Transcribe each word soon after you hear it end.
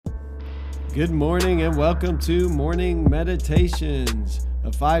Good morning and welcome to Morning Meditations,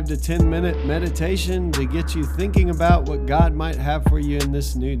 a 5 to 10 minute meditation to get you thinking about what God might have for you in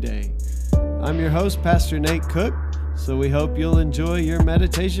this new day. I'm your host, Pastor Nate Cook, so we hope you'll enjoy your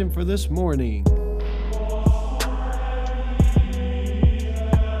meditation for this morning.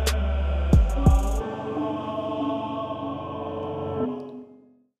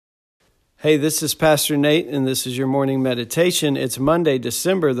 Hey, this is Pastor Nate, and this is your morning meditation. It's Monday,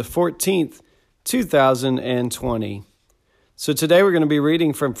 December the 14th, 2020. So today we're going to be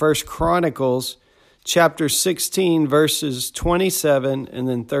reading from 1 Chronicles, chapter 16, verses 27 and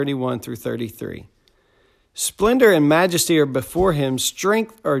then 31 through 33. Splendor and majesty are before him,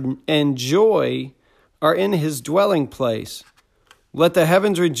 strength and joy are in his dwelling place. Let the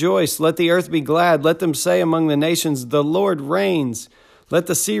heavens rejoice, let the earth be glad, let them say among the nations, the Lord reigns. Let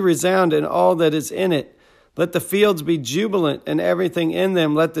the sea resound and all that is in it. Let the fields be jubilant and everything in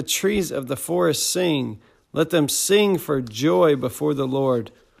them. Let the trees of the forest sing. Let them sing for joy before the Lord,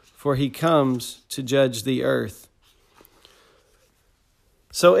 for he comes to judge the earth.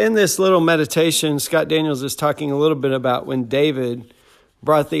 So in this little meditation, Scott Daniels is talking a little bit about when David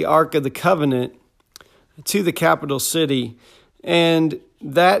brought the Ark of the Covenant to the capital city. And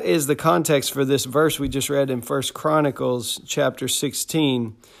that is the context for this verse we just read in 1 Chronicles chapter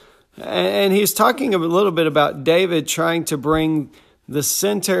 16. And he's talking a little bit about David trying to bring the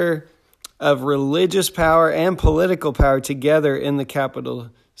center of religious power and political power together in the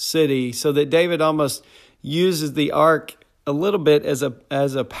capital city, so that David almost uses the ark a little bit as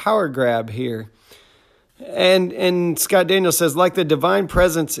a power grab here. And Scott Daniels says, like the divine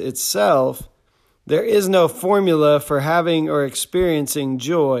presence itself, there is no formula for having or experiencing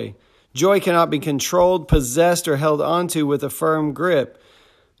joy. Joy cannot be controlled, possessed, or held onto with a firm grip.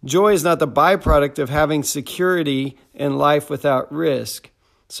 Joy is not the byproduct of having security in life without risk.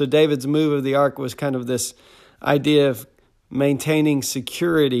 So David's move of the ark was kind of this idea of maintaining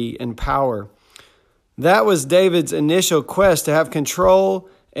security and power. That was David's initial quest, to have control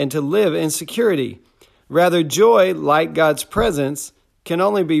and to live in security. Rather, joy, like God's presence, can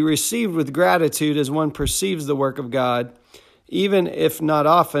only be received with gratitude as one perceives the work of God, even if not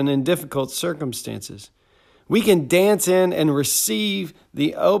often in difficult circumstances. We can dance in and receive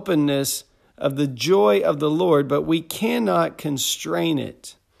the openness of the joy of the Lord, but we cannot constrain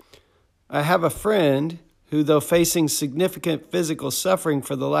it. I have a friend who, though facing significant physical suffering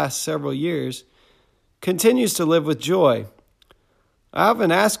for the last several years, continues to live with joy. I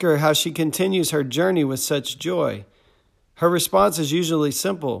often ask her how she continues her journey with such joy. Her response is usually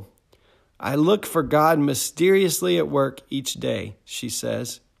simple. I look for God mysteriously at work each day, she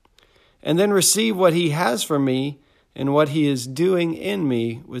says, and then receive what he has for me and what he is doing in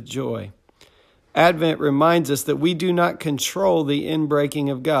me with joy. Advent reminds us that we do not control the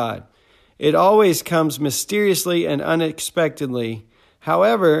inbreaking of God. It always comes mysteriously and unexpectedly.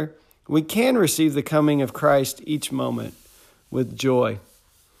 However, we can receive the coming of Christ each moment with joy.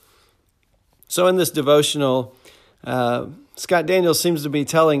 So in this devotional, Scott Daniels seems to be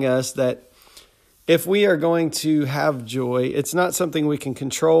telling us that if we are going to have joy, it's not something we can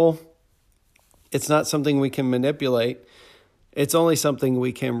control. It's not something we can manipulate. It's only something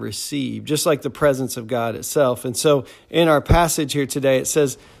we can receive, just like the presence of God itself. And so in our passage here today, it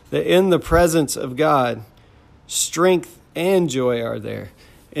says that in the presence of God, strength and joy are there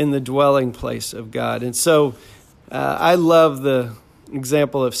in the dwelling place of God. And so I love the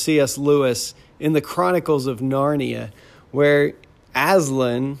example of C.S. Lewis in the Chronicles of Narnia, where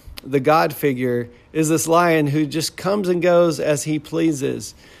Aslan, the God figure, is this lion who just comes and goes as he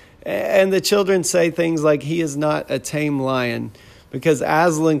pleases. And the children say things like he is not a tame lion because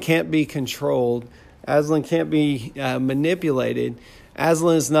Aslan can't be controlled. Aslan can't be manipulated.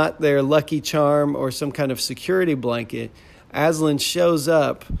 Aslan is not their lucky charm or some kind of security blanket. Aslan shows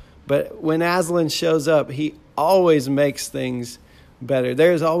up, but when Aslan shows up, he always makes things better.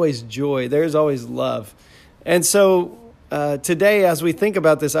 There's always joy. There's always love. And so today, as we think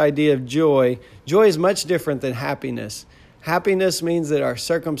about this idea of joy, joy is much different than happiness. Happiness means that our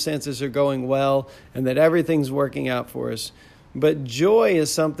circumstances are going well and that everything's working out for us. But joy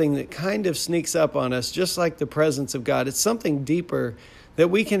is something that kind of sneaks up on us, just like the presence of God. It's something deeper that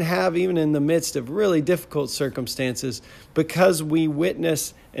we can have even in the midst of really difficult circumstances because we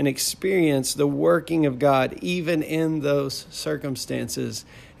witness and experience the working of God even in those circumstances.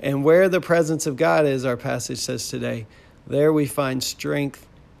 And where the presence of God is, our passage says today, there we find strength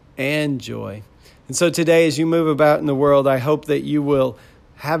and joy. And so today, as you move about in the world, I hope that you will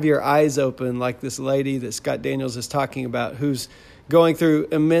have your eyes open like this lady that Scott Daniels is talking about, who's going through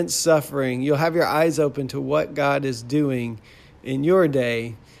immense suffering. You'll have your eyes open to what God is doing in your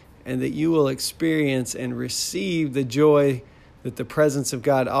day and that you will experience and receive the joy that the presence of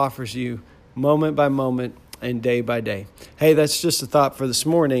God offers you moment by moment and day by day. Hey, that's just a thought for this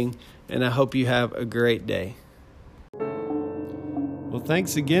morning, and I hope you have a great day. Well,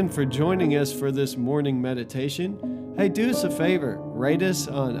 thanks again for joining us for this morning meditation. Hey, do us a favor, rate us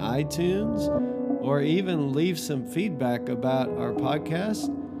on iTunes, or even leave some feedback about our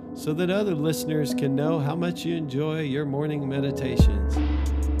podcast so that other listeners can know how much you enjoy your morning meditations.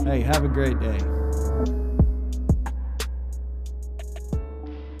 Hey, have a great day.